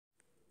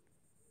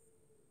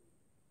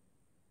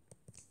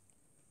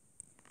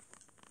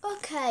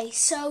Okay,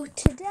 so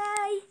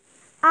today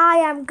I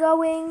am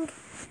going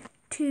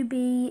to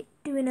be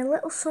doing a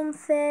little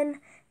something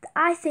that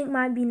I think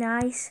might be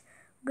nice.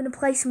 I'm going to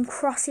play some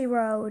Crossy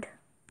Road.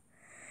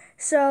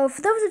 So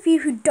for those of you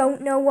who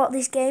don't know what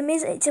this game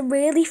is, it's a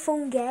really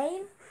fun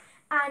game,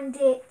 and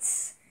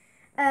this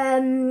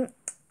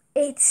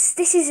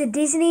is a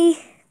Disney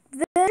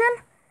version.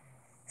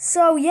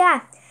 So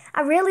yeah,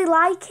 I really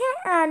like it,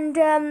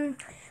 and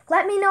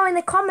let me know in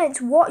the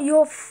comments what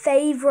your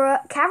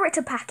favourite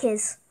character pack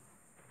is.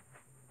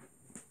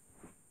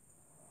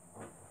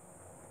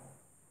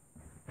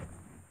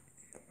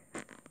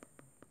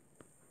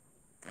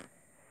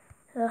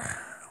 Ugh,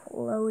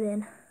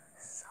 loading.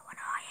 So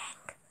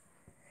annoying.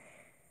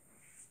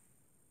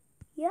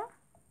 Yeah.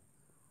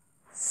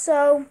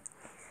 So,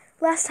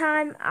 last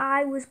time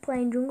I was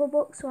playing Jungle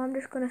Book, so I'm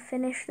just going to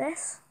finish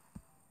this.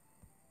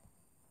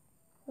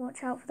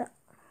 Watch out for that.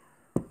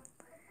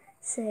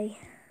 See.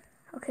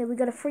 Okay, we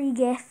got a free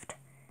gift.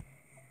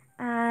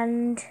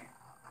 And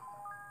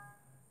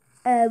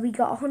we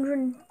got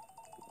 100.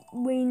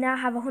 We now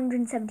have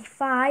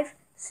 175.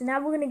 So now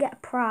we're going to get a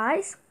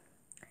prize.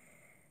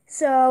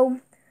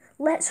 So,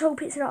 let's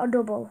hope it's not a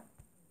double.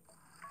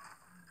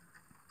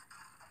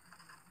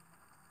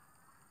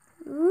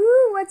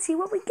 Ooh, let's see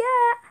what we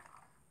get.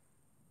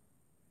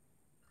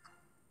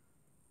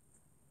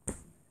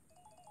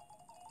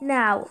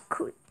 Now,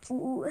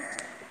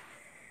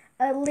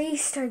 at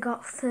least I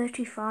got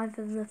 35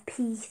 of the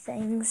P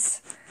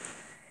things.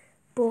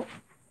 But,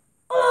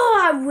 oh,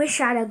 I wish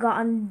I'd have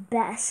gotten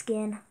better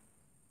skin.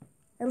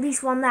 At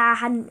least one that I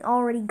hadn't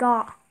already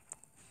got.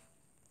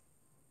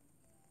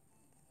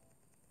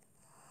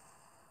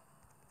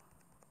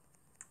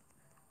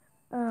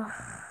 Ugh.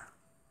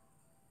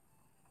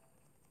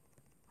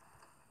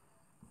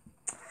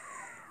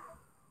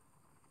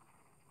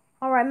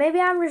 Alright, maybe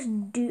I'm just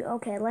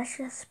okay, let's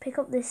just pick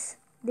up this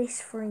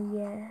for a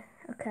year.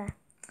 Okay.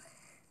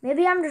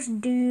 Maybe I'm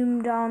just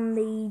doomed on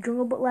the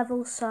Jungle Book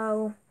level,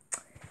 so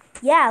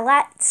yeah,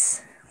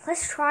 let's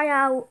try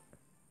out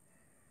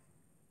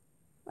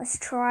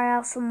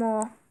some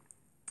more.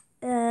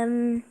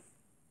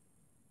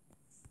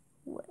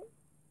 Wait.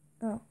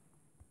 Oh.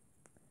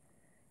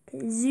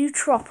 Okay,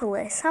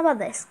 Zootropolis. How about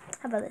this?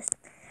 How about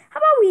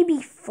we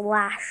be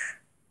Flash?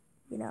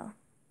 You know.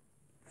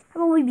 How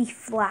about we be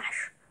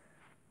Flash?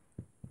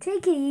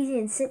 Take it easy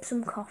and sip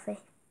some coffee.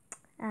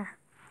 Ah.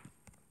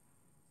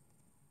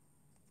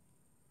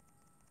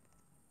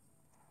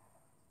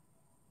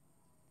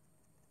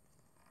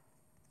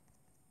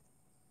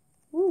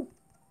 Ooh.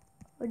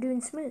 We're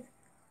doing smooth.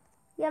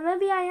 Yeah,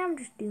 maybe I am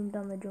just doomed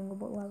on the Jungle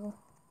Book level.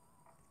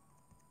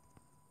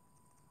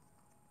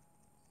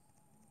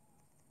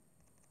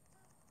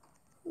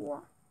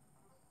 What?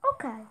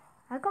 Okay,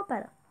 I got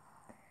better.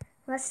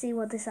 Let's see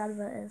what this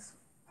advert is.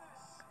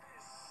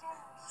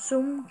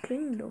 Some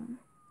kingdom.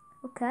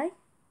 Okay,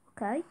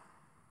 okay.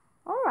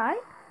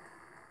 Alright.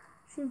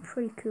 Seems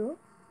pretty cool.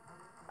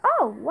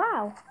 Oh,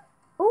 wow.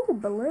 Oh,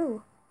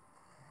 Baloo.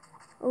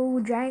 Oh,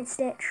 Giant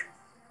Stitch.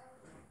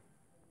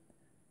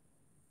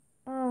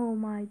 Oh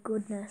my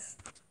goodness.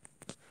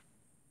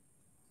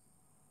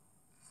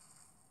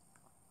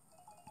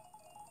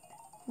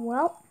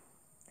 Well,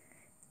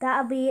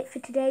 that'll be it for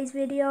today's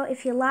video.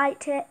 If you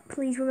liked it,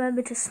 please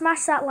remember to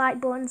smash that like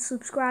button,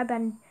 subscribe,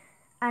 and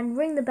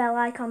ring the bell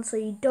icon so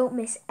you don't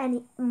miss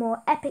any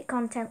more epic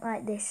content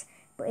like this.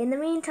 But in the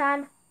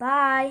meantime,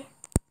 bye.